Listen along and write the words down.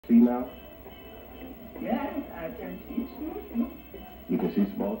see now? Yes, I can see small. You can see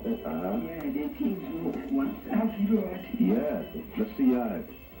small things? Yeah, they think so. One side. Yeah, let's see your eyes.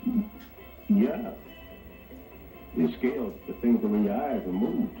 Yeah. Your scales, the things are in your eyes are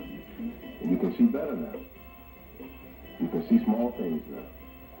moved. And you can see better now. You can see small things now.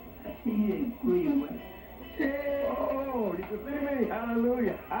 I see you green one. Oh, you can see me?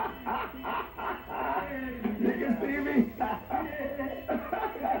 Hallelujah. You can see me?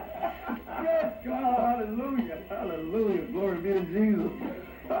 Yes, God, hallelujah. Hallelujah. Glory be to Jesus.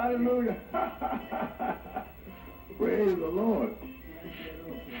 Hallelujah. Praise the Lord.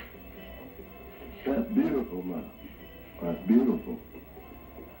 That's beautiful, man. That's beautiful.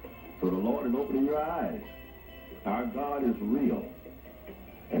 So the Lord is opening your eyes. Our God is real,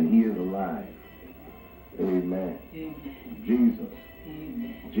 and He is alive. Amen. Jesus.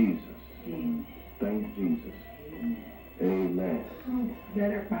 Jesus. Thank Jesus. Amen.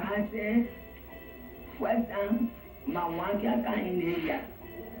 Better I say, first time, my one can in here.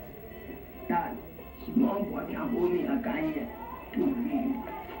 That small boy can hold me a kind to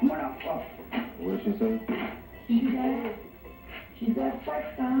be more of. What did she say? She said,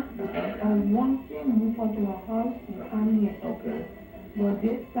 first time, I want to move on to a house in Anya. Okay. But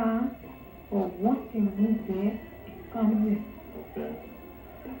this time, I want to move there, come here. Okay.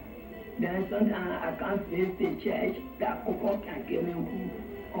 Then sometimes I can't face the church that Coco can give me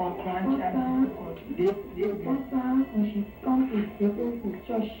on First time, when she comes to the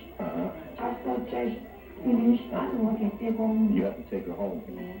church, after church finish, I want to take her home. You have to take her home.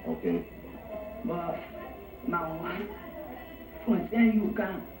 Yeah. Okay. but my one, from then you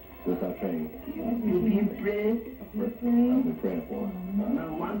can, Since I came, you can pray, I've been praying for her. my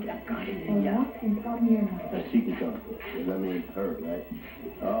one can come in I here. want to come here now. And she can come. That means her, right?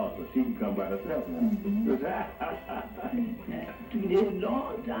 Oh, so she can come by herself now. Today,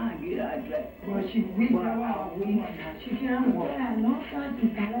 long time get address. But she weak now. She can't walk. I long time to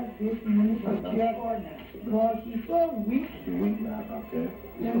collect this money for check. But she's so weak. She's weak now, okay?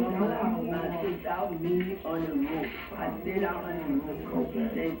 I sit out me on the roof. I stay down on the roof. Okay.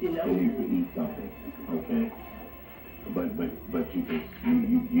 They sit So down. you can eat something. Okay. But you can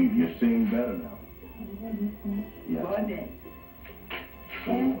you're seeing better now. Yeah. But then,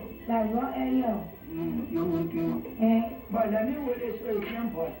 And like raw area. you will do. But let me what they say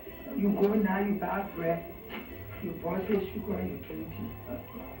example. You go now, you back bread. You boss the sugar, you drink it.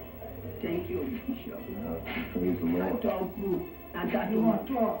 Thank you, Bishop. Praise the I Lord. talk good. Not that You want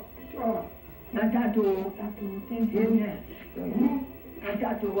too. talk. Not that too. Thank you. Amen. Thank you. Not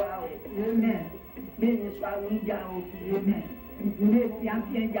that too. Wow. Amen. Business for me down. Amen.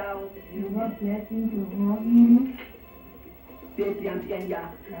 Baby, down. You want blessing to help you. Baby,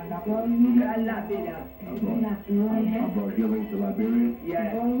 down. For you. I love it. I brought healing to Liberia.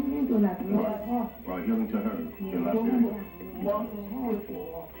 Yeah. Brought healing to her in Liberia.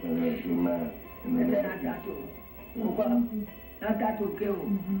 Amen. And then I got to. Not that to kill.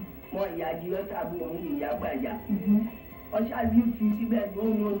 More yaji, tabu, and yabaja. Or shall you see that?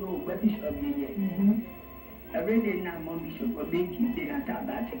 No, but Bishop Billett. Every day now, Bishop of Binky, they are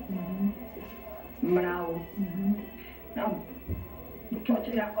Tabernacle. Now, the church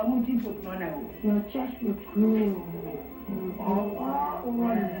is a community for now. Your church will grow. All over the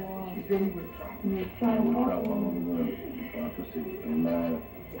world. She said you will try. You try all over. Amen.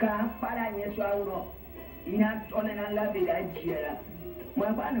 Para Yesu Auro, ina tone na la be da jiera. Mo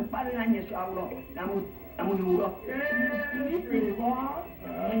ba no para na Yesu Auro, na mo uro.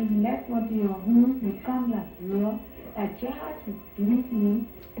 And let what your home become like real. A child will believe me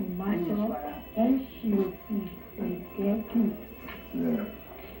in my job, and she will see and get peace. Yeah.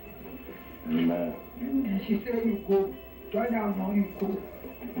 Amen. And she said you go, join down now you go.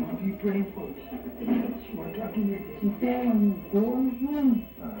 I'll be praying for you. She was talking with She said when you go home,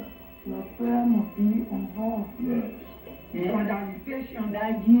 your prayer must be on her. Yes. Organization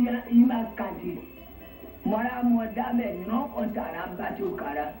Nigeria Ima Kati. Mora Modame no contara batu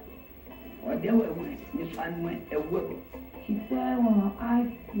kara. Or they were Miss One went a work. She said when her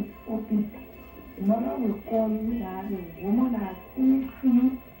eyes is open, the mother will call you that the woman that is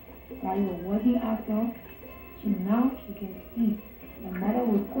that you're working after, she can see. The mother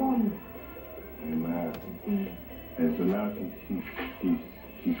will call you. Amen. Okay. And so now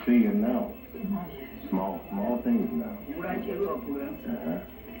she's seeing now. Small things now. And she,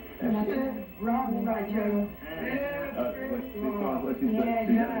 what she said?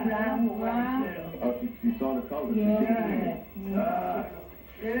 Oh, she saw the color. Yeah.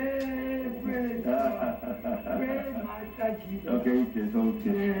 Praise Master Jesus. Okay,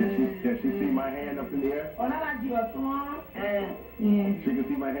 can she see my hand up in the air? Yes. She can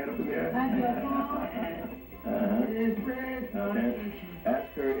see my hand up in the air?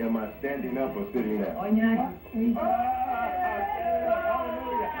 Ask her, am I standing up or sitting down?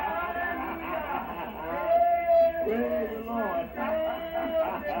 Praise the Lord.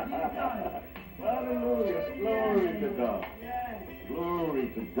 Hallelujah. Glory to God. Glory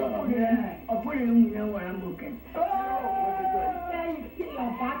to God.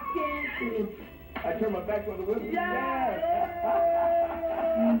 I turn my back on the window.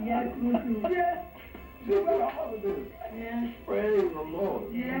 Yes. See, we all of this. Praise the Lord.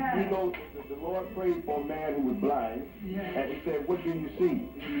 You know, the Lord prayed for a man who was blind, and he said, what do you see?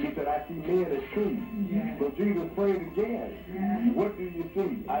 He said, I see men as trees. So Jesus prayed again. What do you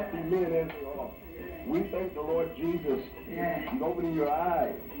see? I see men as they are. We thank the Lord Jesus. He's opening your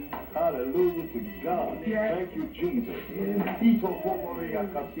eyes. Hallelujah to God. Thank you, Jesus.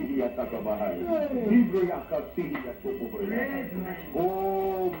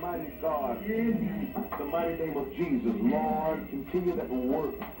 Oh, mighty God. The mighty name of Jesus. Lord, continue that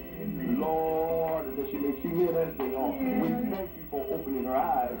work. Lord, that she may see men as they are. We thank you for opening her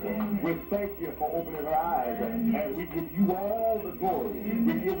eyes. We thank you for opening her eyes. And we give you all the glory.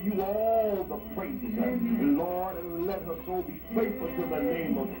 We give you all the praise. Lord, and let her soul be faithful to the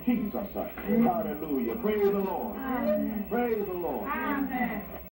name of Jesus. Hallelujah. Praise the Lord. Praise the Lord.